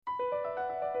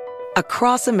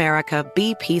Across America,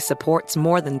 BP supports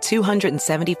more than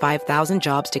 275,000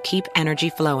 jobs to keep energy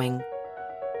flowing.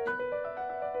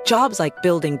 Jobs like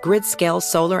building grid-scale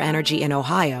solar energy in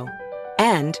Ohio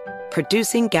and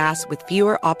producing gas with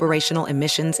fewer operational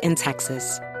emissions in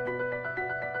Texas.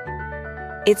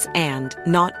 It's and,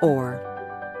 not or.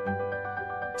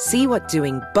 See what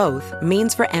doing both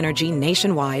means for energy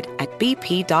nationwide at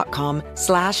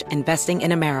bp.com/investing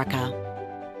in America.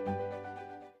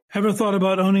 Ever thought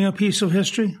about owning a piece of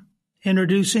history?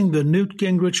 Introducing the Newt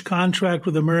Gingrich Contract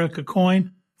with America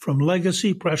coin from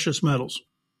Legacy Precious Metals.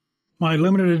 My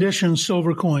limited edition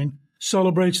silver coin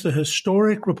celebrates the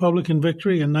historic Republican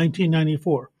victory in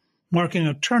 1994, marking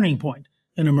a turning point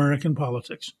in American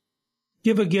politics.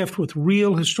 Give a gift with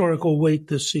real historical weight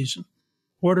this season.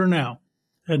 Order now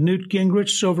at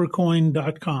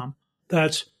newtgingrichsilvercoin.com.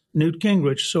 That's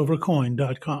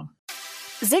newtgingrichsilvercoin.com.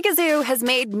 Zigazoo has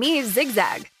made me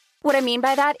zigzag. What I mean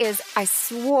by that is I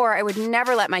swore I would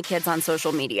never let my kids on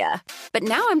social media, but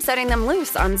now I'm setting them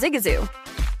loose on Zigazoo.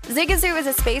 Zigazoo is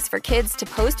a space for kids to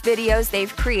post videos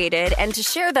they've created and to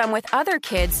share them with other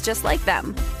kids just like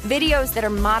them. Videos that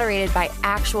are moderated by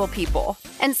actual people.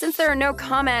 And since there are no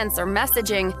comments or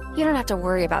messaging, you don't have to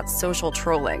worry about social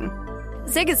trolling.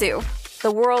 Zigazoo,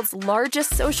 the world's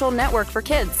largest social network for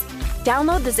kids.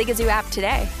 Download the Zigazoo app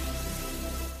today.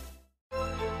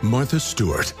 Martha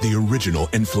Stewart, the original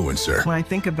influencer. When I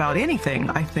think about anything,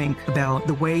 I think about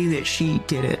the way that she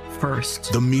did it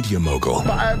first. The media mogul.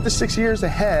 5 to 6 years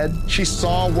ahead, she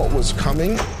saw what was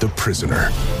coming. The prisoner.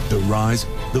 The rise,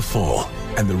 the fall,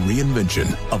 and the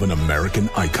reinvention of an American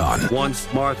icon. Once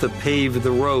Martha paved the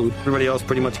road, everybody else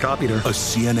pretty much copied her. A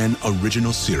CNN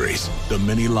original series, The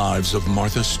Many Lives of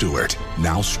Martha Stewart,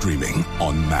 now streaming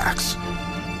on Max.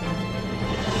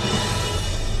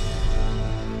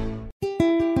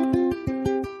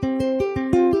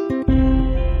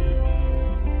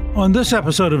 On this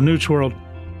episode of Newt's World,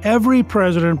 every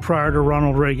president prior to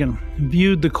Ronald Reagan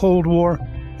viewed the Cold War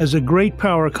as a great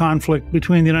power conflict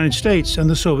between the United States and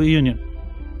the Soviet Union.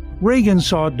 Reagan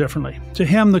saw it differently. To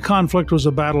him, the conflict was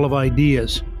a battle of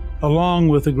ideas, along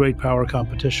with a great power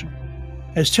competition.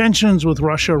 As tensions with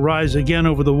Russia rise again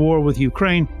over the war with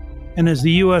Ukraine, and as the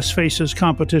U.S. faces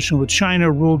competition with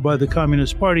China ruled by the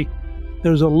Communist Party,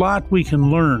 there's a lot we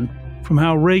can learn from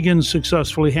how Reagan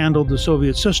successfully handled the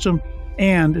Soviet system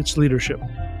and its leadership.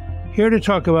 Here to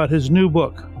talk about his new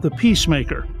book, The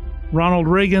Peacemaker, Ronald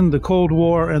Reagan, the Cold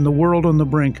War, and the World on the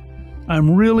Brink,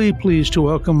 I'm really pleased to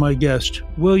welcome my guest,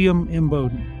 William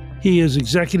Imboden. He is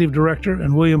Executive Director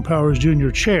and William Powers Jr.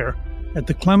 Chair at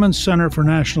the Clements Center for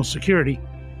National Security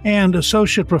and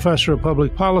Associate Professor of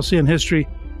Public Policy and History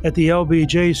at the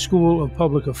LBJ School of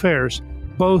Public Affairs,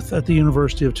 both at the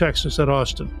University of Texas at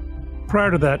Austin. Prior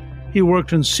to that, he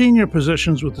worked in senior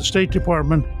positions with the State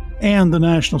Department and the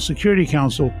National Security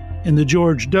Council in the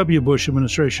George W. Bush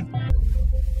administration.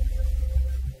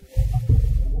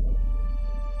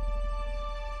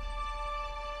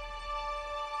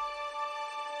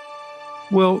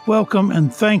 Well, welcome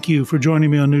and thank you for joining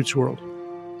me on Newt's World.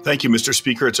 Thank you, Mr.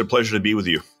 Speaker. It's a pleasure to be with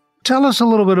you. Tell us a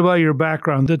little bit about your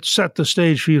background that set the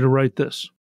stage for you to write this.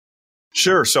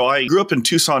 Sure. So I grew up in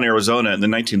Tucson, Arizona in the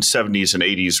 1970s and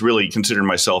 80s, really considered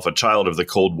myself a child of the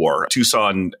Cold War.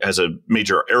 Tucson has a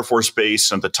major Air Force base.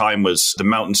 At the time, was the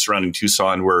mountains surrounding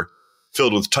Tucson were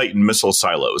filled with Titan missile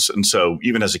silos. And so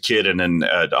even as a kid and then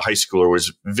a high schooler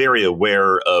was very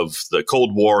aware of the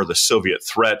Cold War, the Soviet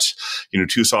threat.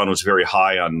 Tucson was very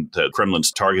high on the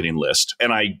Kremlin's targeting list.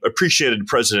 And I appreciated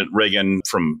President Reagan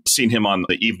from seeing him on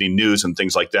the evening news and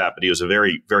things like that, but he was a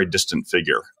very, very distant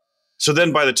figure. So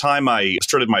then by the time I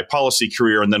started my policy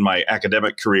career and then my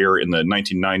academic career in the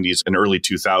 1990s and early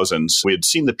 2000s, we had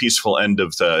seen the peaceful end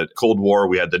of the Cold War.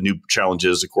 We had the new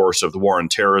challenges, of course, of the war on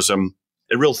terrorism.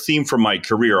 A real theme from my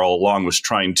career all along was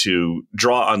trying to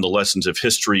draw on the lessons of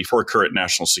history for current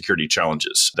national security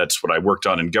challenges. That's what I worked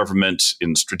on in government,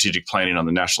 in strategic planning on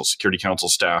the National Security Council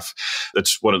staff.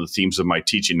 That's one of the themes of my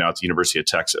teaching now at the University of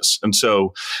Texas. And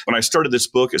so when I started this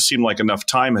book, it seemed like enough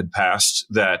time had passed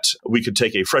that we could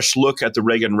take a fresh look at the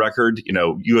Reagan record.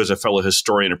 You as a fellow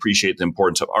historian appreciate the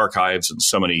importance of archives, and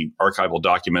so many archival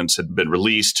documents had been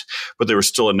released, but there were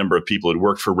still a number of people who had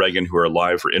worked for Reagan who are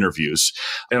alive for interviews.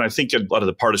 And I think a lot of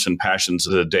the partisan passions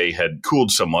of the day had cooled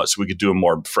somewhat, so we could do a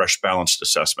more fresh, balanced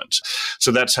assessment.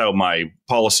 So that's how my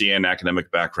policy and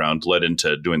academic background led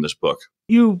into doing this book.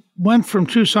 You went from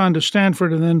Tucson to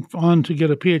Stanford and then on to get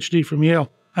a PhD from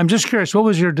Yale. I'm just curious, what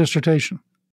was your dissertation?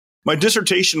 My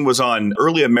dissertation was on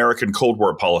early American Cold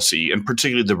War policy, and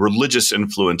particularly the religious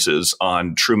influences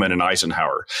on Truman and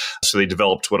Eisenhower. So they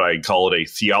developed what I call it a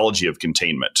theology of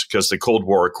containment, because the Cold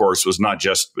War, of course, was not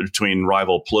just between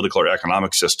rival political or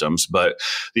economic systems, but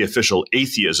the official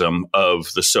atheism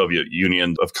of the Soviet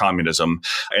Union, of communism,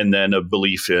 and then a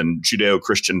belief in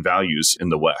Judeo-Christian values in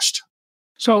the West.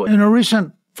 So in a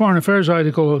recent Foreign Affairs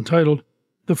article entitled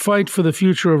 "The Fight for the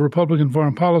Future of Republican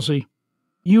Foreign Policy,"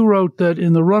 you wrote that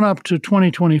in the run-up to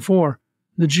 2024,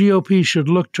 the GOP should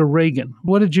look to Reagan.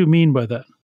 What did you mean by that?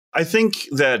 I think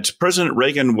that President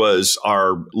Reagan was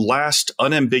our last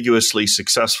unambiguously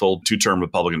successful two-term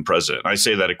Republican president. I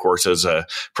say that, of course, as a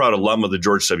proud alum of the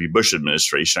George W. Bush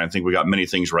administration. I think we got many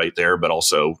things right there, but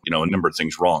also, a number of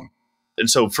things wrong. And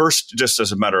so first, just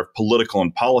as a matter of political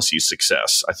and policy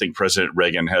success, I think President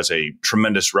Reagan has a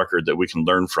tremendous record that we can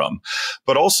learn from.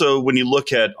 But also, when you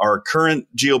look at our current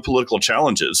geopolitical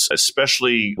challenges,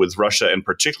 especially with Russia and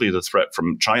particularly the threat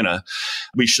from China,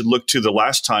 we should look to the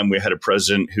last time we had a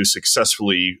president who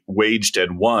successfully waged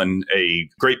and won a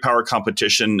great power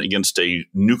competition against a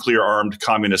nuclear-armed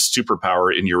communist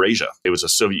superpower in Eurasia. It was the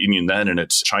Soviet Union then, and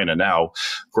it's China now,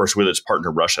 of course, with its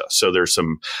partner Russia. So there's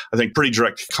some, I think, pretty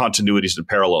direct continuities and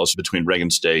parallels between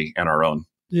Reagan's day and our own.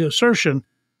 The assertion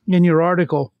in your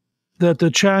article that the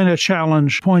China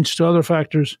challenge points to other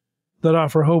factors that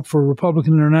offer hope for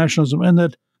Republican internationalism, and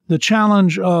that the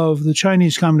challenge of the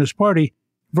Chinese Communist Party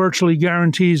virtually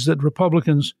guarantees that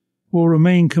Republicans will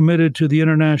remain committed to the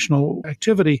international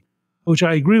activity, which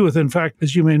I agree with. In fact,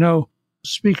 as you may know,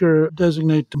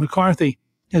 Speaker-designate McCarthy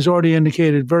has already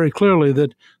indicated very clearly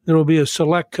that there will be a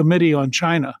select committee on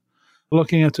China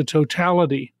looking at the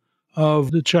totality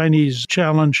of the Chinese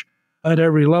challenge at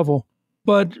every level.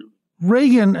 But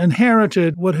Reagan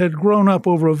inherited what had grown up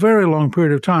over a very long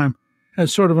period of time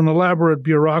as sort of an elaborate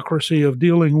bureaucracy of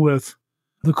dealing with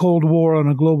the Cold War on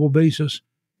a global basis.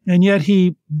 And yet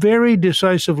he very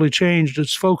decisively changed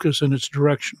its focus and its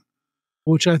direction,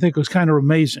 which I think was kind of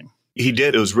amazing. He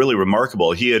did. It was really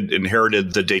remarkable. He had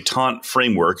inherited the détente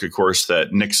framework, of course,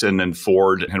 that Nixon and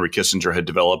Ford and Henry Kissinger had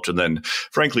developed. And then,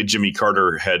 frankly, Jimmy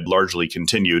Carter had largely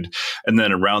continued. And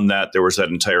then around that, there was that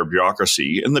entire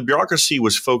bureaucracy. And the bureaucracy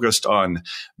was focused on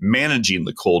managing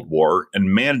the Cold War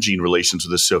and managing relations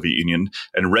with the Soviet Union.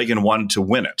 And Reagan wanted to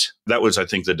win it. That was, I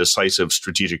think, the decisive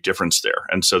strategic difference there.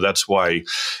 And so that's why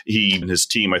he and his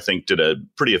team, I think, did a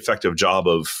pretty effective job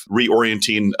of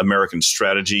reorienting American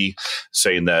strategy,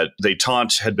 saying that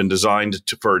détente had been designed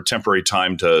for a temporary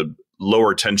time to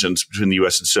lower tensions between the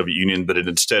U.S. and Soviet Union, but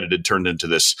instead it had turned into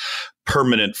this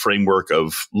permanent framework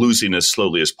of losing as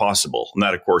slowly as possible. And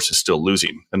that, of course, is still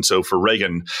losing. And so for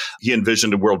Reagan, he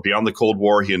envisioned a world beyond the Cold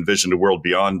War. He envisioned a world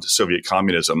beyond Soviet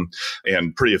communism,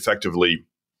 and pretty effectively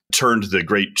turned the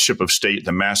great ship of state,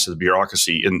 the mass of the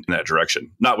bureaucracy, in that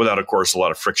direction. Not without, of course, a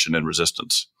lot of friction and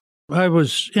resistance. I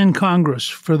was in Congress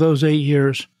for those 8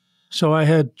 years. So I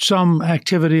had some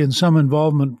activity and some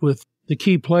involvement with the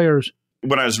key players.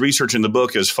 When I was researching the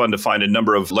book, it was fun to find a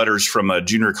number of letters from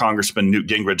junior Congressman Newt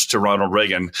Gingrich to Ronald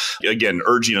Reagan, again,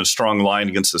 urging a strong line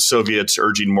against the Soviets,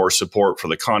 urging more support for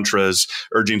the Contras,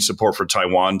 urging support for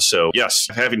Taiwan. So yes,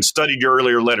 having studied your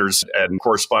earlier letters and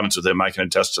correspondence with them, I can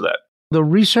attest to that. The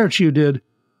research you did,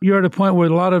 you're at a point where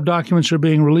a lot of documents are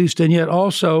being released, and yet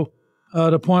also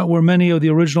at a point where many of the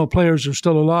original players are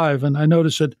still alive. And I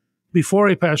noticed that before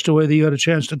he passed away, that you had a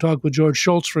chance to talk with George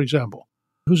Shultz, for example,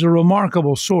 who's a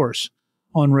remarkable source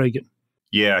on Reagan.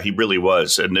 Yeah, he really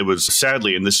was. And it was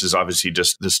sadly, and this is obviously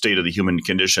just the state of the human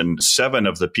condition, 7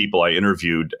 of the people I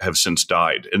interviewed have since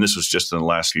died. And this was just in the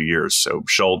last few years. So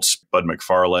Shultz, Bud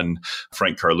McFarlane,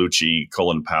 Frank Carlucci,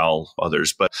 Colin Powell,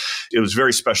 others. But it was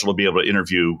very special to be able to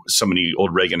interview so many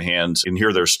old Reagan hands and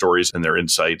hear their stories and their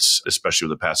insights, especially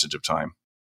with the passage of time.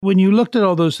 When you looked at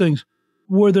all those things,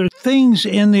 were there things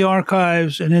in the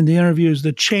archives and in the interviews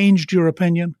that changed your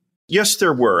opinion? Yes,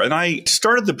 there were. And I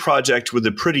started the project with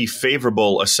a pretty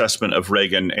favorable assessment of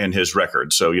Reagan and his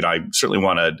record. So, I certainly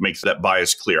want to make that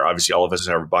bias clear. Obviously, all of us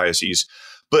have biases,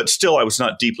 but still, I was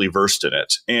not deeply versed in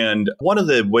it. And one of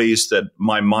the ways that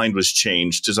my mind was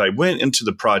changed is I went into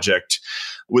the project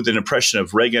with an impression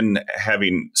of Reagan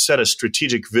having set a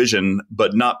strategic vision,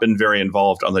 but not been very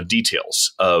involved on the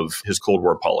details of his Cold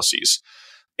War policies.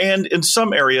 And in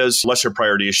some areas, lesser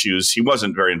priority issues, he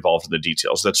wasn't very involved in the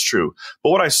details. That's true.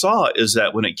 But what I saw is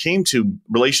that when it came to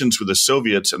relations with the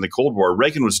Soviets and the Cold War,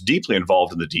 Reagan was deeply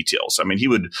involved in the details. I mean, he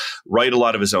would write a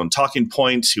lot of his own talking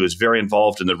points. He was very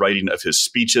involved in the writing of his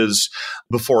speeches.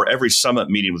 Before every summit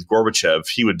meeting with Gorbachev,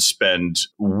 he would spend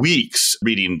weeks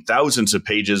reading thousands of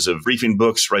pages of briefing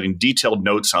books, writing detailed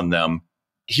notes on them.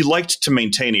 he liked to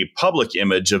maintain a public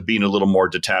image of being a little more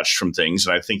detached from things.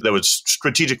 And I think that was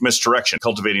strategic misdirection,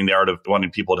 cultivating the art of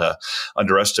wanting people to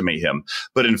underestimate him.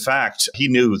 But in fact, he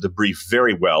knew the brief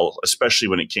very well, especially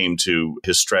when it came to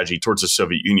his strategy towards the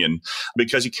Soviet Union,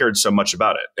 because he cared so much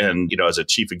about it. And, as a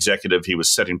chief executive, he was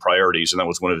setting priorities, and that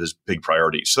was one of his big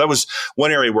priorities. So that was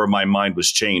one area where my mind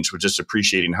was changed, was just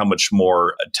appreciating how much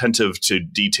more attentive to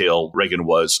detail Reagan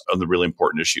was on the really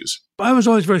important issues. I was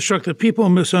always very struck that people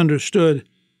misunderstood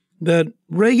that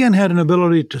Reagan had an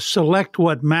ability to select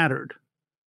what mattered.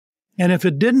 And if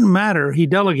it didn't matter, he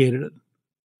delegated it.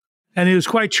 And he was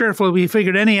quite cheerful. He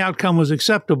figured any outcome was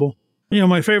acceptable.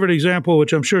 My favorite example,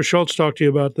 which I'm sure Schultz talked to you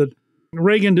about, that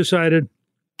Reagan decided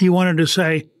he wanted to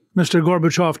say, Mr.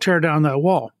 Gorbachev, tear down that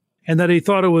wall. And that he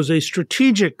thought it was a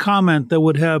strategic comment that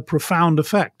would have profound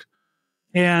effect.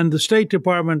 And the State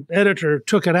Department editor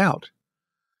took it out.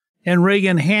 And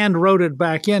Reagan hand wrote it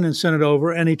back in and sent it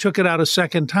over, and he took it out a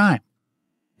second time.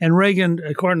 And Reagan,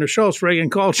 according to Schultz, Reagan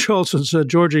called Schultz and said,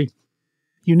 Georgie,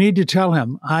 you need to tell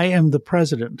him I am the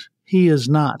president. He is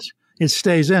not. It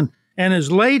stays in. And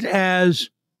as late as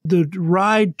the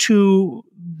ride to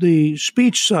the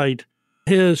speech site,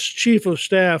 his chief of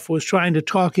staff was trying to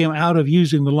talk him out of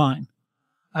using the line.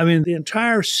 I mean, the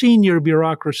entire senior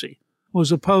bureaucracy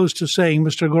was opposed to saying,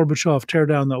 Mr. Gorbachev, tear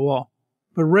down the wall.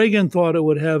 But Reagan thought it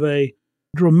would have a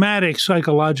dramatic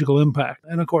psychological impact.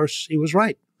 And of course, he was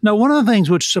right. Now, one of the things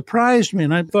which surprised me,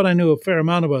 and I thought I knew a fair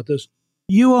amount about this,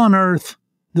 you unearthed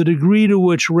the degree to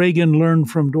which Reagan learned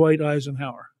from Dwight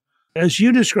Eisenhower. As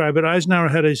you describe it, Eisenhower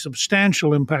had a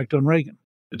substantial impact on Reagan.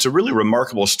 It's a really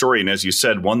remarkable story, and as you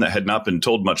said, one that had not been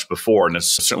told much before, and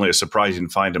it's certainly a surprising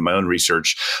find in my own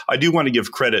research. I do want to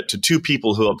give credit to two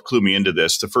people who helped clue me into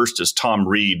this. The first is Tom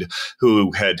Reed,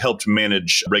 who had helped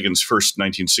manage Reagan's first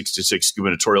 1966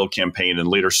 gubernatorial campaign and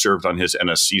later served on his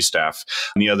NSC staff.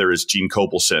 And the other is Gene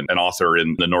Copelson, an author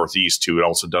in the Northeast who had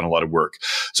also done a lot of work.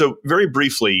 So very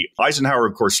briefly, Eisenhower,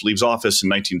 of course, leaves office in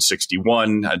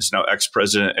 1961, is now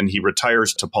ex-president, and he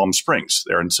retires to Palm Springs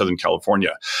there in Southern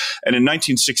California. And in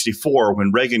 1964,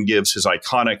 when Reagan gives his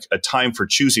iconic A Time for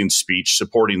Choosing speech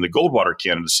supporting the Goldwater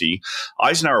candidacy,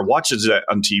 Eisenhower watches that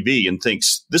on TV and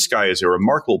thinks, this guy is a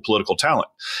remarkable political talent.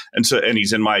 And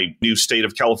he's in my new state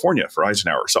of California for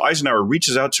Eisenhower. So Eisenhower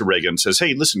reaches out to Reagan and says,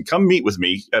 hey, listen, come meet with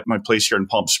me at my place here in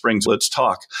Palm Springs. Let's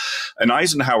talk. And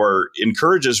Eisenhower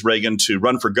encourages Reagan to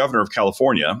run for governor of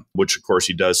California, which of course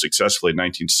he does successfully in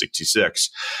 1966.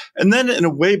 And then in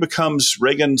a way becomes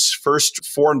Reagan's first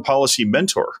foreign policy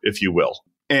mentor, if you will.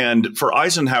 And for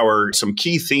Eisenhower, some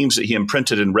key themes that he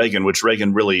imprinted in Reagan, which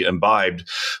Reagan really imbibed,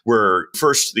 were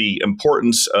first the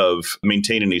importance of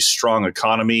maintaining a strong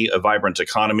economy, a vibrant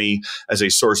economy as a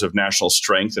source of national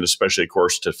strength, and especially, of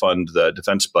course, to fund the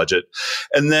defense budget.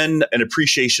 And then an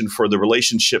appreciation for the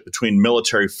relationship between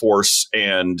military force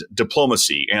and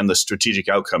diplomacy and the strategic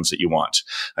outcomes that you want.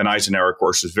 And Eisenhower, of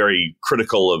course, was very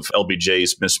critical of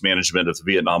LBJ's mismanagement of the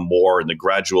Vietnam War and the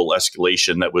gradual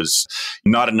escalation that was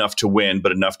not enough to win,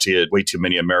 but enough to get way too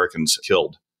many Americans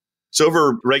killed. So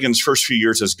over Reagan's first few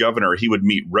years as governor, he would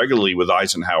meet regularly with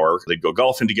Eisenhower. They'd go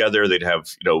golfing together. They'd have,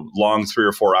 long 3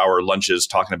 or 4 hour lunches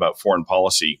talking about foreign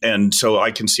policy. And so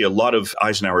I can see a lot of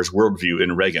Eisenhower's worldview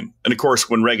in Reagan. And of course,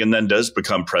 when Reagan then does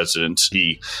become president,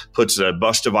 he puts a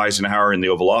bust of Eisenhower in the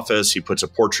Oval Office. He puts a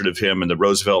portrait of him in the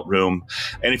Roosevelt Room.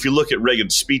 And if you look at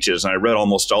Reagan's speeches, and I read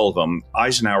almost all of them,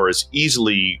 Eisenhower is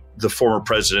easily the former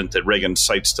president that Reagan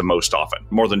cites the most often,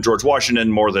 more than George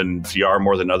Washington, more than FDR,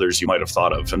 more than others you might have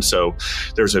thought of. And so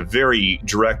there's a very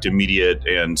direct, immediate,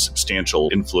 and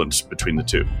substantial influence between the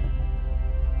two.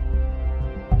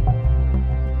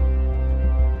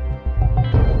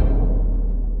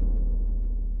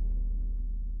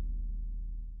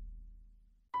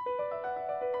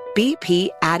 BP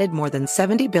added more than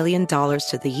 $70 billion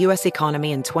to the U.S.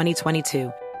 economy in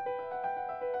 2022.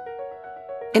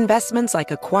 Investments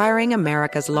like acquiring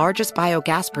America's largest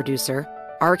biogas producer,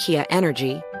 Archaea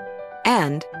Energy,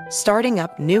 and starting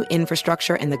up new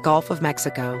infrastructure in the Gulf of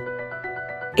Mexico.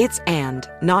 It's and,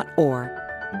 not or.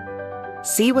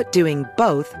 See what doing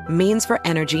both means for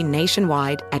energy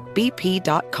nationwide at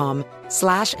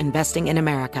bp.com/investing in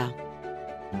America.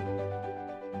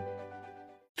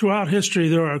 Throughout history,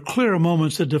 there are clear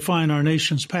moments that define our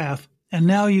nation's path, and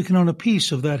now you can own a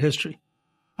piece of that history.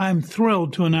 I'm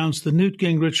thrilled to announce the Newt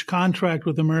Gingrich Contract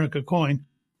with America coin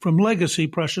from Legacy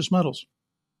Precious Metals.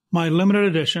 My limited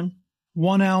edition,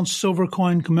 1-ounce silver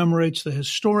coin commemorates the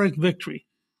historic victory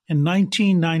in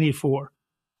 1994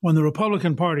 when the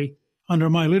Republican Party,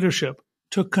 under my leadership,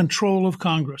 took control of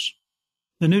Congress.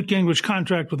 The Newt Gingrich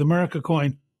Contract with America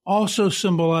coin also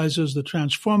symbolizes the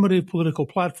transformative political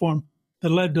platform that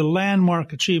led to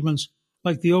landmark achievements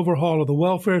like the overhaul of the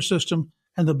welfare system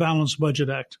and the Balanced Budget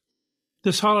Act.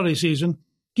 This holiday season,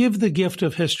 give the gift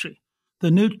of history.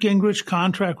 The Newt Gingrich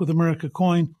Contract with America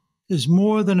coin is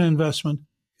more than an investment.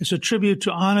 It's a tribute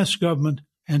to honest government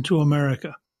and to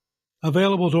America.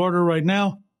 Available to order right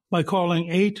now by calling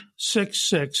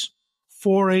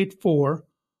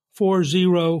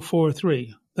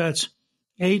 866-484-4043. That's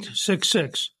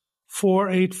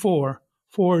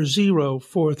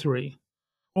 866-484-4043.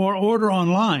 Or order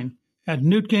online at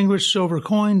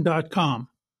newtgingrichsilvercoin.com.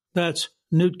 That's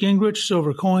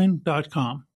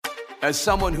newtgingrichsilvercoin.com. As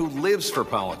someone who lives for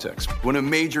politics, when a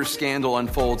major scandal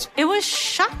unfolds, it was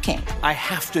shocking. I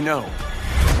have to know,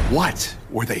 what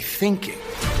were they thinking?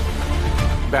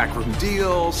 Backroom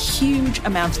deals, huge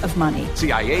amounts of money,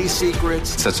 CIA secrets,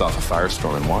 sets off a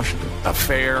firestorm in Washington,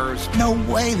 affairs. No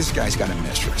way this guy's got a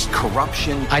mistress.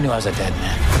 Corruption. I knew I was a dead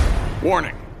man.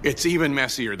 Warning, it's even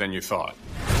messier than you thought.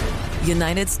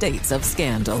 United States of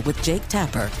Scandal with Jake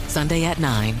Tapper, Sunday at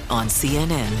 9 on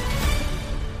CNN.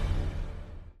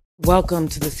 Welcome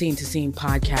to the Scene to Scene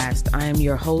podcast. I am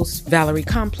your host, Valerie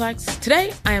Complex.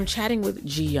 Today, I am chatting with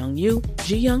Ji Young Yoo.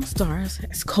 Ji Young stars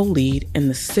as co-lead in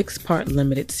the 6-part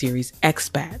limited series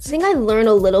Expats. I think I learn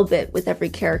a little bit with every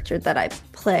character that I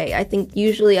play. I think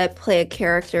usually I play a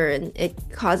character and it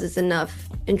causes enough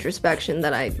introspection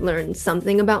that I learn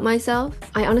something about myself.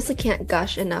 I honestly can't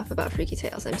gush enough about Freaky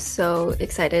Tales. I'm so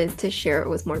excited to share it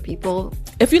with more people.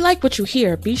 If you like what you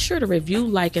hear, be sure to review,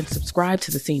 like, and subscribe to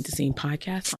the Scene to Scene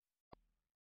podcast.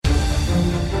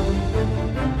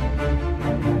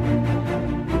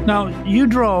 Now, you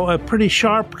draw a pretty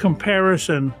sharp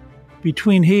comparison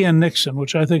between he and Nixon,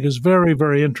 which I think is very,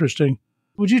 very interesting.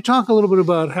 Would you talk a little bit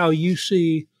about how you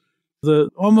see the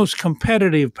almost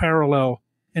competitive parallel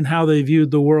in how they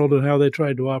viewed the world and how they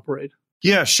tried to operate?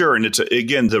 Yeah, sure. And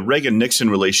again, the Reagan-Nixon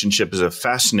relationship is a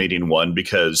fascinating one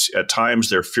because at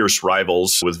times they're fierce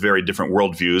rivals with very different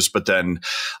worldviews. But then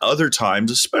other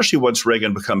times, especially once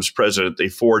Reagan becomes president, they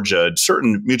forge a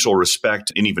certain mutual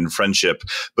respect and even friendship,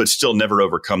 but still never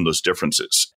overcome those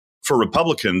differences. For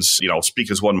Republicans, I'll speak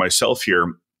as one myself here.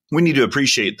 We need to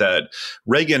appreciate that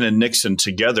Reagan and Nixon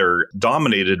together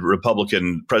dominated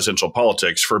Republican presidential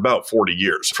politics for about 40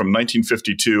 years, from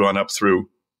 1952 on up through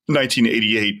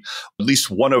 1988, at least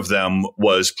one of them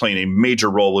was playing a major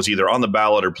role, was either on the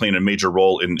ballot or playing a major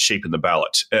role in shaping the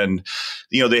ballot. And,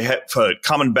 they have a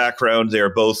common background. They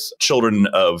are both children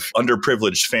of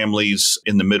underprivileged families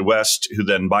in the Midwest who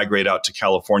then migrate out to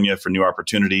California for new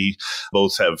opportunity.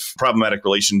 Both have problematic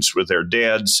relations with their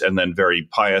dads and then very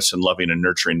pious and loving and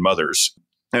nurturing mothers.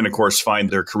 And, of course, find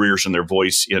their careers and their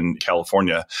voice in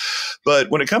California. But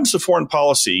when it comes to foreign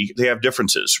policy, they have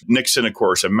differences. Nixon, of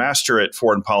course, a master at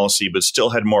foreign policy, but still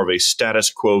had more of a status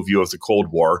quo view of the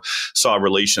Cold War, saw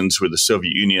relations with the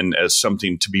Soviet Union as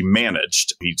something to be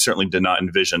managed. He certainly did not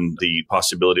envision the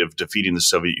possibility of defeating the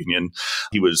Soviet Union.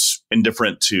 He was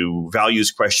indifferent to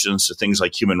values questions, to things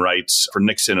like human rights. For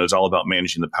Nixon, it was all about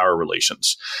managing the power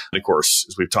relations. And, of course,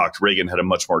 as we've talked, Reagan had a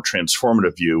much more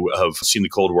transformative view of seeing the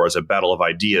Cold War as a battle of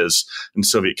ideas and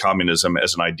Soviet communism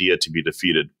as an idea to be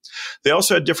defeated. They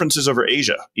also had differences over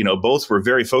Asia. Both were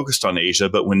very focused on Asia,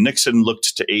 but when Nixon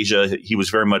looked to Asia, he was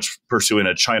very much pursuing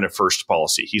a China first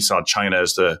policy. He saw China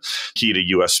as the key to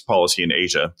U.S. policy in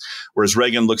Asia, whereas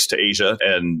Reagan looks to Asia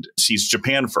and sees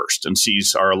Japan first and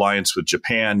sees our alliance with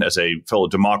Japan as a fellow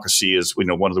democracy, as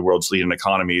one of the world's leading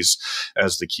economies,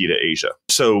 as the key to Asia.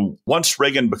 So once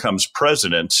Reagan becomes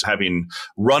president, having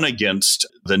run against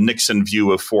the Nixon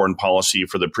view of foreign policy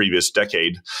for the previous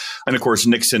decade. And of course,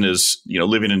 Nixon is,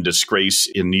 living in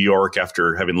disgrace in New York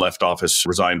after having left office,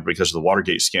 resigned because of the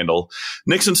Watergate scandal.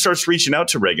 Nixon starts reaching out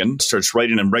to Reagan, starts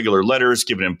writing him regular letters,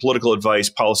 giving him political advice,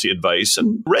 policy advice.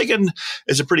 And Reagan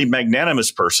is a pretty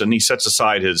magnanimous person. He sets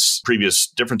aside his previous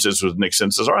differences with Nixon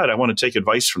and says, all right, I want to take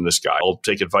advice from this guy. I'll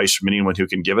take advice from anyone who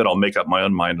can give it. I'll make up my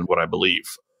own mind on what I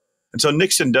believe. And so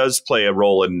Nixon does play a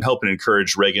role in helping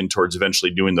encourage Reagan towards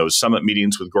eventually doing those summit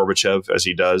meetings with Gorbachev, as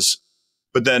he does.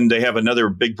 But then they have another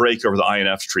big break over the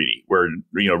INF Treaty, where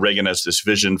Reagan has this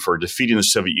vision for defeating the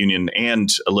Soviet Union and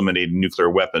eliminating nuclear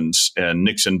weapons. And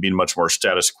Nixon, being much more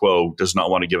status quo, does not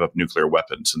want to give up nuclear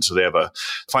weapons. And so they have a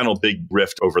final big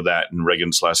rift over that in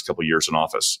Reagan's last couple of years in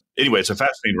office. Anyway, it's a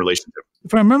fascinating relationship.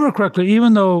 If I remember correctly,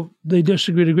 even though they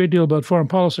disagreed a great deal about foreign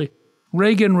policy,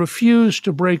 Reagan refused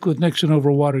to break with Nixon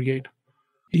over Watergate.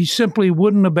 He simply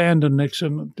wouldn't abandon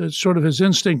Nixon. That's sort of his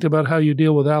instinct about how you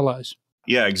deal with allies.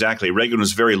 Yeah, exactly. Reagan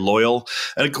was very loyal.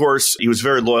 And of course, he was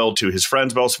very loyal to his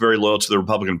friends, but also very loyal to the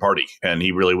Republican Party. And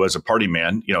he really was a party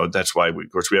man. That's why, we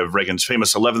have Reagan's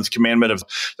famous 11th commandment of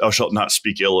thou shalt not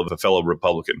speak ill of a fellow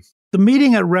Republican. The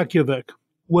meeting at Reykjavik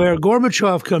where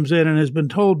Gorbachev comes in and has been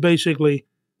told basically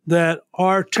that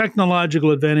our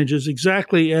technological advantages,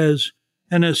 exactly as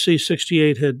NSC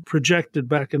 68 had projected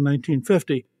back in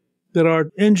 1950, that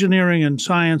our engineering and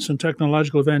science and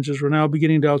technological advantages were now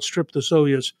beginning to outstrip the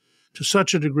Soviets to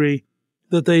such a degree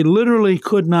that they literally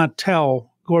could not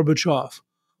tell Gorbachev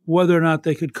whether or not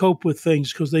they could cope with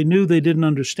things because they knew they didn't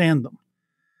understand them.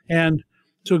 And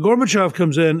so Gorbachev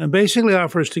comes in and basically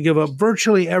offers to give up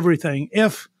virtually everything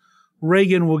if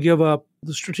Reagan will give up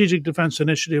the Strategic Defense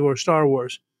Initiative or Star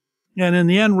Wars. And in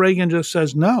the end, Reagan just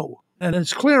says no. And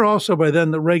it's clear also by then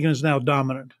that Reagan is now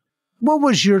dominant. What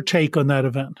was your take on that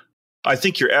event? I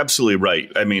think you're absolutely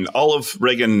right. I mean, all of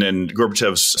Reagan and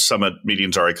Gorbachev's summit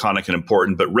meetings are iconic and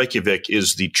important, but Reykjavik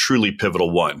is the truly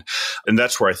pivotal one. And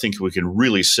that's where I think we can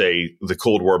really say the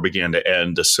Cold War began to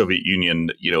end. The Soviet Union,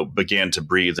 began to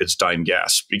breathe its dying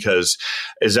gasp, because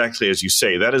exactly as you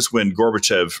say, that is when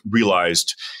Gorbachev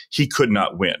realized he could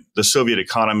not win. The Soviet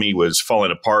economy was falling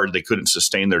apart. They couldn't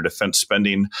sustain their defense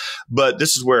spending. But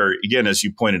this is where, again, as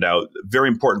you pointed out, a very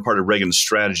important part of Reagan's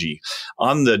strategy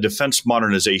on the defense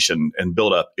modernization and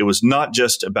buildup. It was not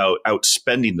just about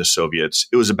outspending the Soviets.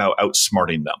 It was about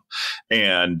outsmarting them.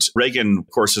 And Reagan,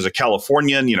 of course, is a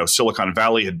Californian. Silicon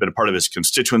Valley had been a part of his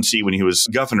constituency when he was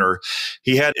governor.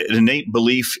 He had an innate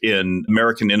belief in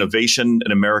American innovation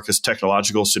and America's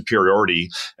technological superiority.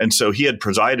 And so he had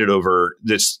presided over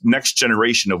this next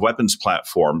generation of weapons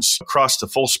platforms across the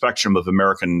full spectrum of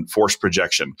American force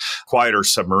projection. Quieter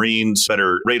submarines,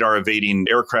 better radar evading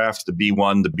aircraft, the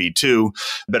B-1, the B-2,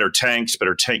 better tanks,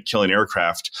 better tank killing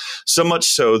aircraft. So much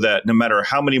so that no matter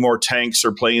how many more tanks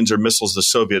or planes or missiles the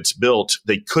Soviets built,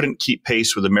 they couldn't keep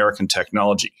pace with American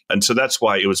technology. And so that's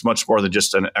why it was much more than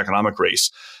just an economic race.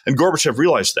 And Gorbachev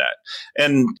realized that.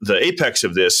 And the apex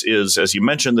of this is, as you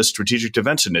mentioned, the Strategic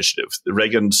Defense Initiative,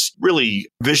 Reagan's really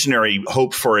visionary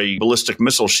hope for a ballistic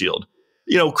missile shield.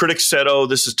 Critics said,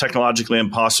 this is technologically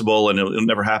impossible and it'll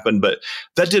never happen. But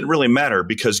that didn't really matter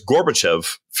because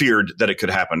Gorbachev feared that it could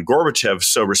happen. Gorbachev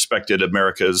so respected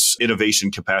America's innovation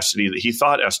capacity that he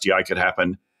thought SDI could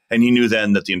happen. And he knew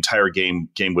then that the entire game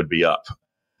would be up.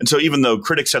 And so even though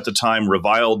critics at the time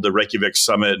reviled the Reykjavik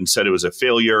summit and said it was a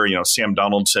failure, Sam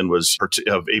Donaldson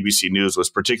of ABC News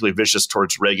was particularly vicious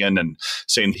towards Reagan and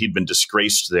saying he'd been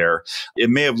disgraced there.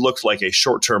 It may have looked like a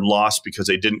short-term loss because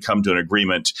they didn't come to an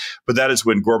agreement, but that is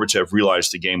when Gorbachev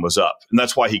realized the game was up. And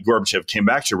that's why Gorbachev came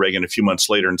back to Reagan a few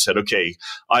months later and said, okay,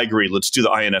 I agree, let's do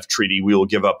the INF treaty. We will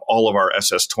give up all of our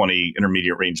SS-20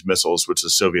 intermediate range missiles, which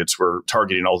the Soviets were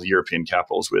targeting all the European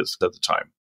capitals with at the time.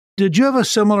 Did you have a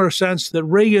similar sense that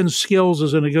Reagan's skills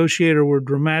as a negotiator were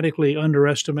dramatically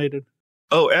underestimated?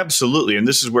 Oh, absolutely. And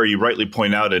this is where you rightly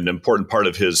point out an important part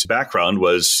of his background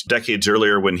was decades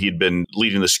earlier when he'd been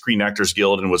leading the Screen Actors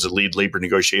Guild and was a lead labor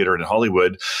negotiator in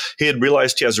Hollywood. He had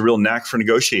realized he has a real knack for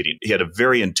negotiating. He had a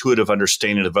very intuitive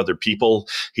understanding of other people.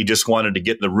 He just wanted to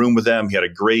get in the room with them. He had a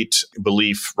great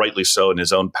belief, rightly so, in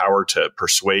his own power to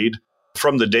persuade.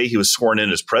 From the day he was sworn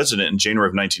in as president in January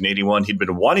of 1981, he'd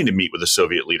been wanting to meet with a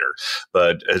Soviet leader.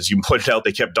 But as you pointed out,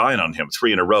 they kept dying on him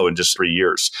 3 in a row in just 3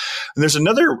 years. And there's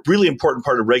another really important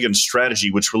part of Reagan's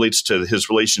strategy, which relates to his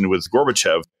relation with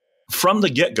Gorbachev. From the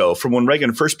get-go, from when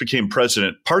Reagan first became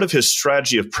president, part of his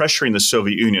strategy of pressuring the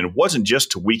Soviet Union wasn't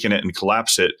just to weaken it and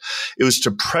collapse it. It was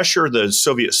to pressure the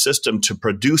Soviet system to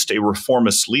produce a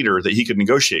reformist leader that he could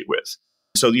negotiate with.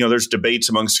 So, there's debates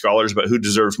among scholars about who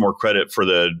deserves more credit for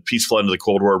the peaceful end of the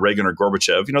Cold War, Reagan or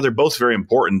Gorbachev. They're both very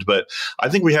important, but I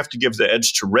think we have to give the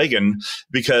edge to Reagan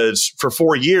because for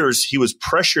 4 years, he was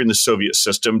pressuring the Soviet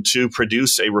system to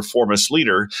produce a reformist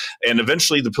leader. And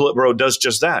eventually, the Politburo does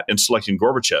just that in selecting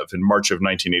Gorbachev in March of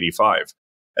 1985.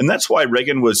 And that's why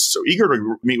Reagan was so eager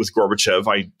to meet with Gorbachev.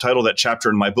 I titled that chapter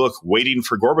in my book, Waiting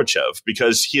for Gorbachev,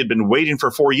 because he had been waiting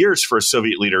for 4 years for a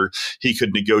Soviet leader he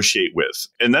could negotiate with.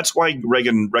 And that's why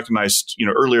Reagan recognized,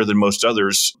 earlier than most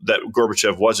others, that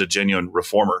Gorbachev was a genuine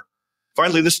reformer.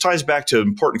 Finally, this ties back to an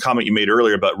important comment you made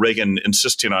earlier about Reagan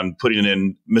insisting on putting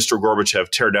in Mr. Gorbachev,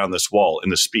 tear down this wall in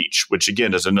the speech, which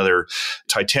again is another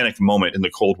titanic moment in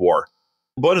the Cold War.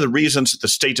 One of the reasons that the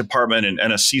State Department and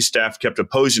NSC staff kept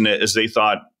opposing it is they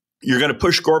thought, you're going to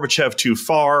push Gorbachev too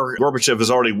far. Gorbachev is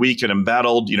already weak and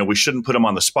embattled. We shouldn't put him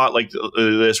on the spot like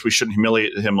this. We shouldn't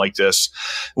humiliate him like this.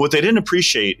 What they didn't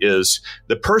appreciate is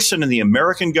the person in the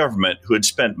American government who had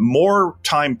spent more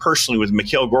time personally with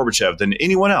Mikhail Gorbachev than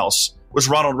anyone else was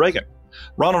Ronald Reagan.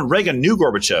 Ronald Reagan knew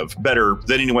Gorbachev better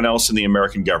than anyone else in the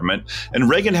American government, and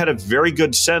Reagan had a very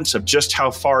good sense of just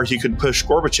how far he could push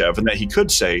Gorbachev and that he could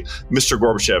say, Mr.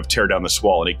 Gorbachev, tear down this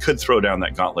wall, and he could throw down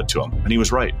that gauntlet to him. And he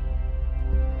was right.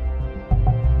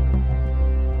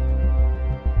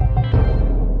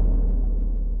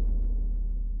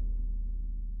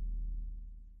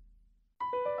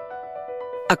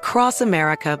 Across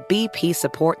America, BP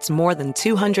supports more than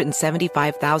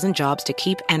 275,000 jobs to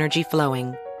keep energy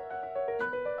flowing.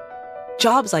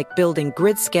 Jobs like building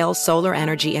grid-scale solar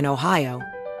energy in Ohio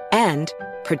and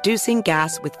producing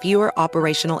gas with fewer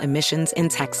operational emissions in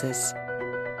Texas.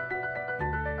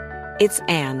 It's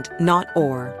and, not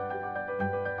or.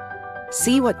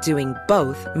 See what doing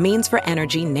both means for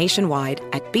energy nationwide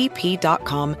at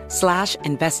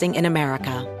bp.com/investing in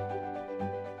America.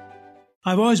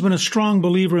 I've always been a strong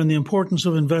believer in the importance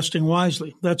of investing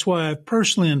wisely. That's why I've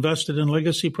personally invested in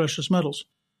Legacy Precious Metals.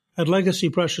 At Legacy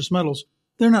Precious Metals,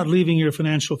 they're not leaving your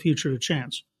financial future to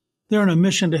chance. They're on a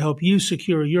mission to help you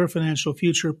secure your financial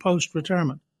future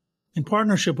post-retirement. In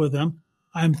partnership with them,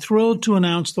 I'm thrilled to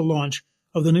announce the launch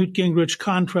of the Newt Gingrich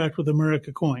Contract with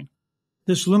America coin.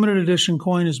 This limited edition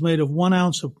coin is made of 1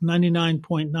 ounce of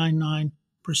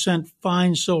 99.99%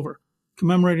 fine silver,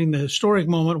 commemorating the historic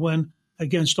moment when,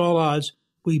 against all odds,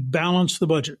 we balanced the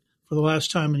budget for the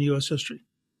last time in U.S. history.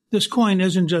 This coin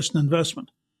isn't just an investment.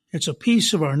 It's a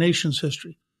piece of our nation's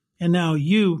history, and now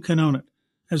you can own it.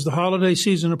 As the holiday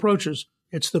season approaches,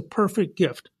 it's the perfect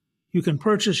gift. You can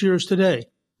purchase yours today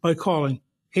by calling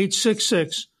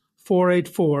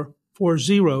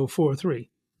 866-484-4043.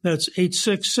 That's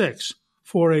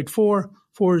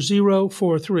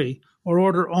 866-484-4043, or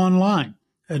order online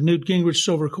at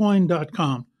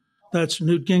newtgingrichsilvercoin.com. That's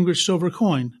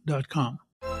newtgingrichsilvercoin.com.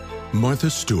 Martha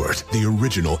Stewart, the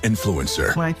original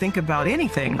influencer. When I think about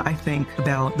anything, I think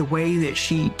about the way that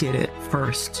she did it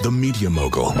first. The media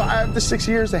mogul. 5 to 6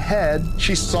 years ahead,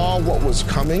 she saw what was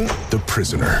coming. The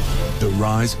prisoner. The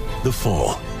rise, the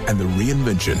fall, and the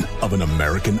reinvention of an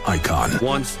American icon.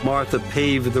 Once Martha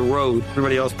paved the road,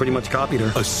 everybody else pretty much copied her.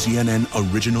 A CNN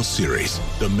original series,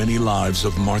 The Many Lives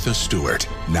of Martha Stewart,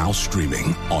 now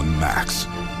streaming on Max.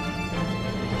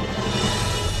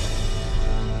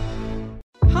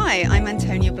 Hi, I'm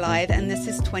Antonia Blythe, and this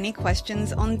is 20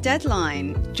 Questions on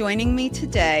Deadline. Joining me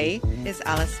today is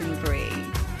Alison Brie.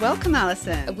 Welcome,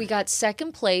 Alison. We got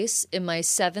second place in my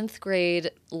 7th grade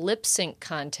lip sync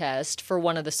contest for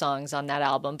one of the songs on that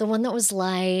album. The one that was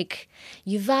like,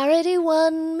 "You've already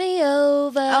won me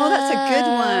over." Oh, that's a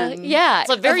good one. Yeah. It's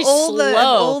like very slow. Of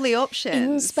all the options.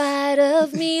 In spite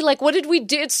of me. Like, what did we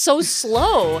do? It's so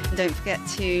slow. Don't forget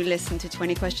to listen to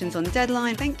 20 Questions on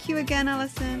Deadline. Thank you again,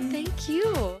 Alison. Thank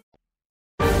you.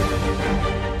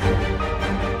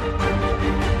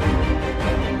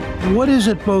 What is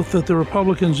it both that the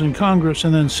Republicans in Congress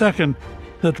and then second,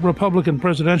 that Republican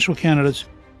presidential candidates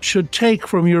should take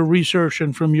from your research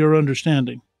and from your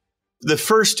understanding? The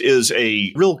first is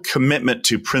a real commitment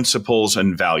to principles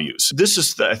and values. This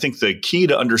is, I think, the key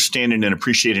to understanding and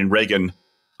appreciating Reagan,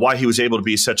 why he was able to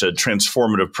be such a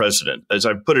transformative president. As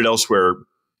I've put it elsewhere,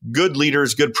 good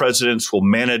leaders, good presidents will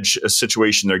manage a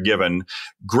situation they're given.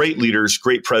 Great leaders,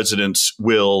 great presidents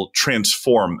will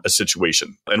transform a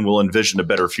situation and will envision a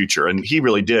better future. And he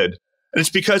really did. And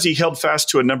it's because he held fast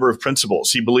to a number of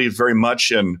principles. He believed very much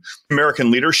in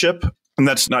American leadership. And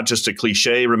that's not just a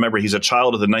cliche. Remember, he's a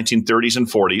child of the 1930s and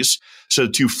 40s. So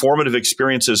the two formative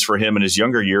experiences for him in his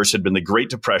younger years had been the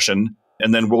Great Depression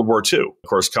and then World War II, of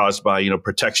course, caused by,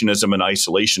 protectionism and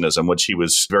isolationism, which he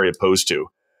was very opposed to.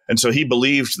 And so he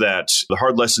believed that the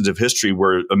hard lessons of history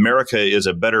were America is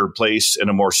a better place and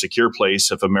a more secure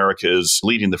place if America is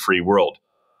leading the free world.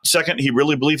 Second, he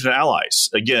really believed in allies.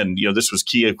 Again, this was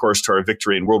key, of course, to our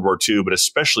victory in World War II, but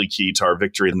especially key to our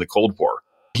victory in the Cold War.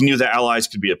 He knew that allies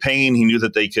could be a pain. He knew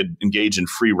that they could engage in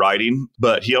free riding,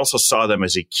 but he also saw them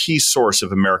as a key source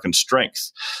of American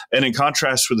strength. And in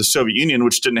contrast with the Soviet Union,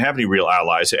 which didn't have any real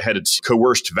allies, it had its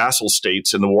coerced vassal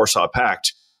states in the Warsaw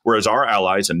Pact, whereas our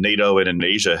allies in NATO and in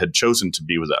Asia had chosen to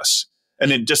be with us.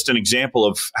 And just an example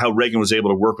of how Reagan was able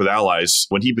to work with allies.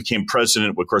 When he became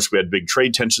president, of course, we had big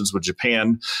trade tensions with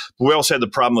Japan, but we also had the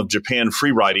problem of Japan free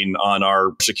riding on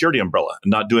our security umbrella and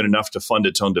not doing enough to fund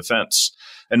its own defense.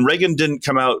 And Reagan didn't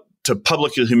come out to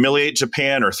publicly humiliate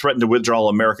Japan or threaten to withdraw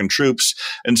American troops.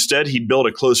 Instead, he built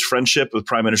a close friendship with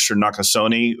Prime Minister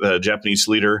Nakasone, the Japanese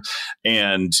leader.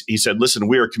 And he said, listen,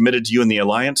 we are committed to you in the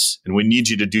alliance, and we need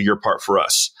you to do your part for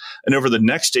us. And over the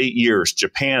next 8 years,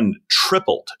 Japan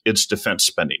tripled its defense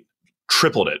spending,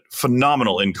 tripled it.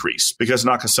 Phenomenal increase because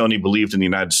Nakasone believed in the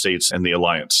United States and the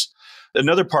alliance.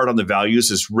 Another part on the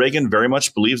values is Reagan very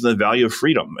much believed in the value of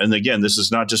freedom. And again, this is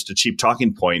not just a cheap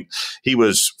talking point. He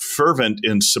was fervent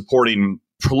in supporting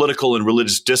political and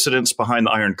religious dissidents behind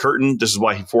the Iron Curtain. This is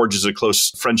why he forges a close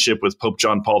friendship with Pope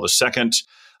John Paul II.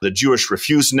 the Jewish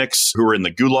refuseniks who were in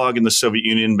the Gulag in the Soviet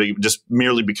Union, just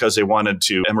merely because they wanted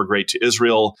to emigrate to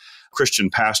Israel, Christian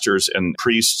pastors and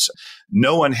priests.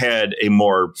 No one had a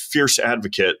more fierce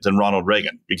advocate than Ronald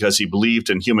Reagan because he believed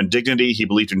in human dignity, he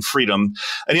believed in freedom,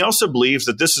 and he also believed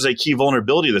that this is a key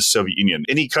vulnerability of the Soviet Union.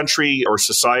 Any country or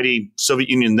society, Soviet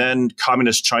Union then,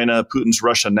 Communist China, Putin's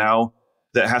Russia now,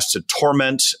 that has to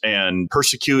torment and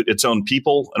persecute its own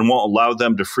people and won't allow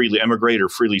them to freely emigrate or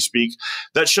freely speak,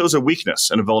 that shows a weakness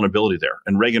and a vulnerability there.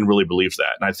 And Reagan really believed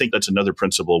that. And I think that's another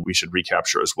principle we should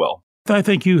recapture as well. I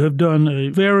think you have done a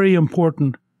very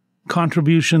important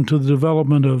contribution to the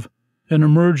development of an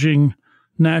emerging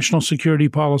national security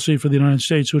policy for the United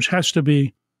States, which has to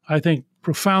be, I think,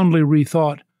 profoundly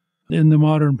rethought in the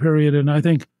modern period. And I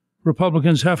think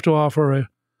Republicans have to offer a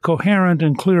coherent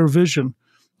and clear vision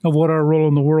of what our role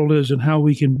in the world is and how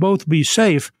we can both be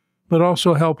safe, but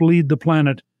also help lead the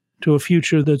planet to a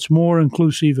future that's more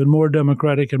inclusive and more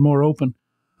democratic and more open.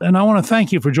 And I want to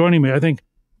thank you for joining me. I think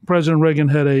President Reagan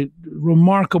had a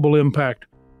remarkable impact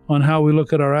on how we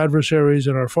look at our adversaries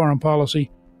and our foreign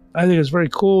policy. I think it's very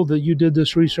cool that you did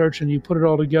this research and you put it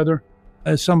all together.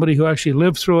 As somebody who actually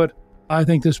lived through it, I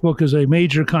think this book is a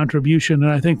major contribution.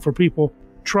 And I think for people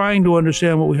trying to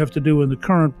understand what we have to do in the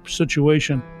current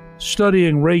situation,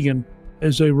 studying Reagan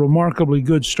is a remarkably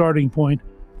good starting point.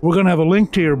 We're going to have a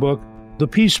link to your book, The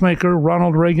Peacemaker,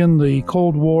 Ronald Reagan, the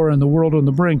Cold War, and the World on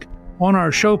the Brink, on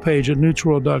our show page at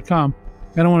newsworld.com.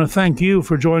 And I want to thank you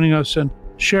for joining us and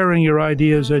sharing your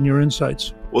ideas and your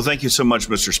insights. Well, thank you so much,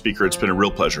 Mr. Speaker. It's been a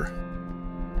real pleasure.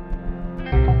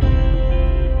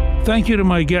 Thank you to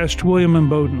my guest, William M.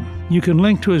 Bowden. You can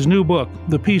link to his new book,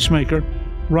 The Peacemaker,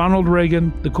 Ronald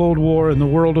Reagan, the Cold War, and the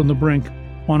World on the Brink,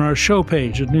 on our show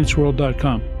page at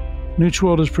newsworld.com.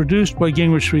 Newsworld is produced by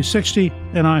Gingrich 360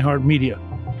 and iHeartMedia.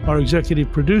 Our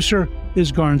executive producer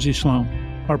is Garnsey Sloan.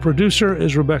 Our producer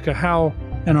is Rebecca Howell,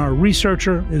 and our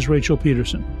researcher is Rachel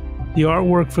Peterson. The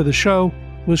artwork for the show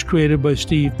was created by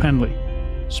Steve Penley.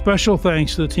 Special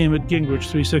thanks to the team at Gingrich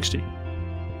 360.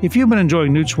 If you've been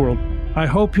enjoying Newsworld, I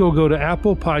hope you'll go to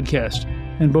Apple Podcast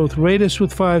and both rate us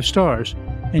with 5 stars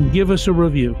and give us a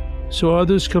review so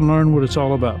others can learn what it's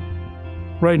all about.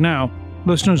 Right now,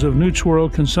 listeners of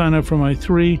Newsworld can sign up for my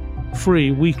 3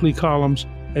 free weekly columns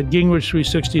at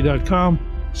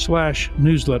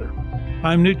gingrich360.com/newsletter.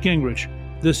 I'm Newt Gingrich.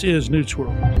 This is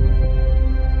Newsworld.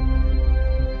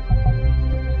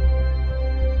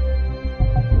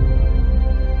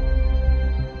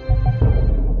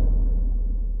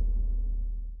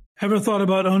 Ever thought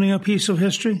about owning a piece of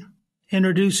history?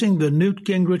 Introducing the Newt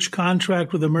Gingrich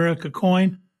Contract with America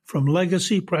coin from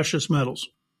Legacy Precious Metals.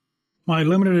 My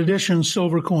limited edition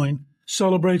silver coin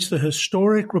celebrates the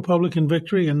historic Republican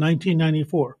victory in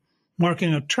 1994,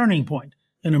 marking a turning point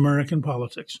in American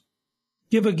politics.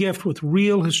 Give a gift with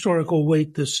real historical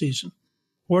weight this season.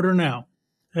 Order now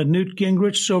at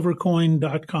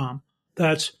newtgingrichsilvercoin.com.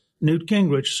 That's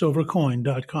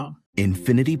newtgingrichsilvercoin.com.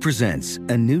 Infiniti presents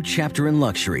a new chapter in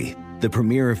luxury, the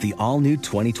premiere of the all-new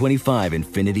 2025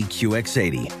 Infiniti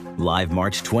QX80, live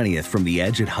March 20th from the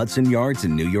Edge at Hudson Yards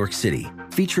in New York City,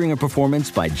 featuring a performance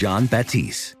by John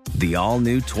Batiste. The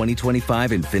all-new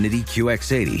 2025 Infiniti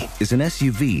QX80 is an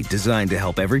SUV designed to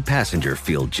help every passenger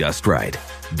feel just right.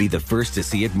 Be the first to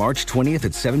see it March 20th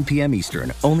at 7 p.m.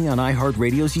 Eastern, only on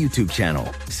iHeartRadio's YouTube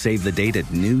channel. Save the date at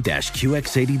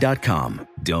new-QX80.com.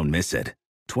 Don't miss it.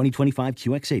 2025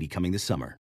 QX80 coming this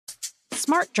summer.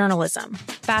 Smart journalism.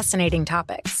 Fascinating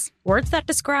topics. Words that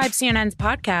describe CNN's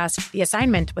podcast, The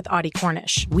Assignment with Audie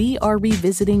Cornish. We are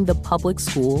revisiting the public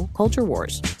school culture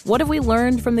wars. What have we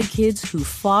learned from the kids who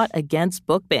fought against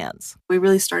book bans? We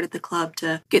really started the club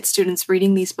to get students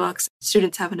reading these books.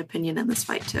 Students have an opinion in this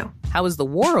fight, too. How has the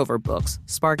war over books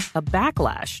sparked a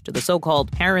backlash to the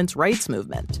so-called parents' rights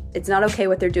movement? It's not okay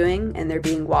what they're doing, and they're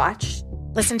being watched.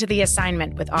 Listen to The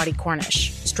Assignment with Audie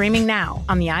Cornish, streaming now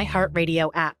on the iHeartRadio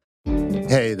app.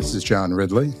 Hey, this is John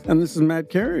Ridley. And this is Matt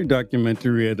Carey,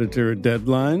 documentary editor at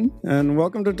Deadline. And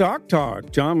welcome to Doc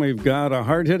Talk. John, we've got a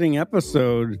hard-hitting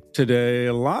episode today.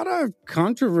 A lot of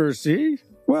controversy.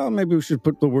 Well, maybe we should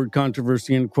put the word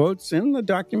controversy in quotes in the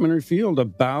documentary field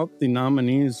about the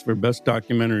nominees for Best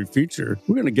Documentary Feature.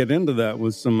 We're going to get into that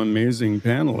with some amazing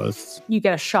panelists. You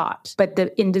get a shot, but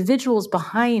the individuals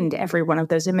behind every one of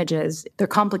those images, they're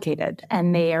complicated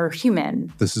and they are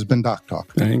human. This has been Doc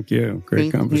Talk. Thank you.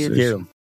 Great conversation. Thank you.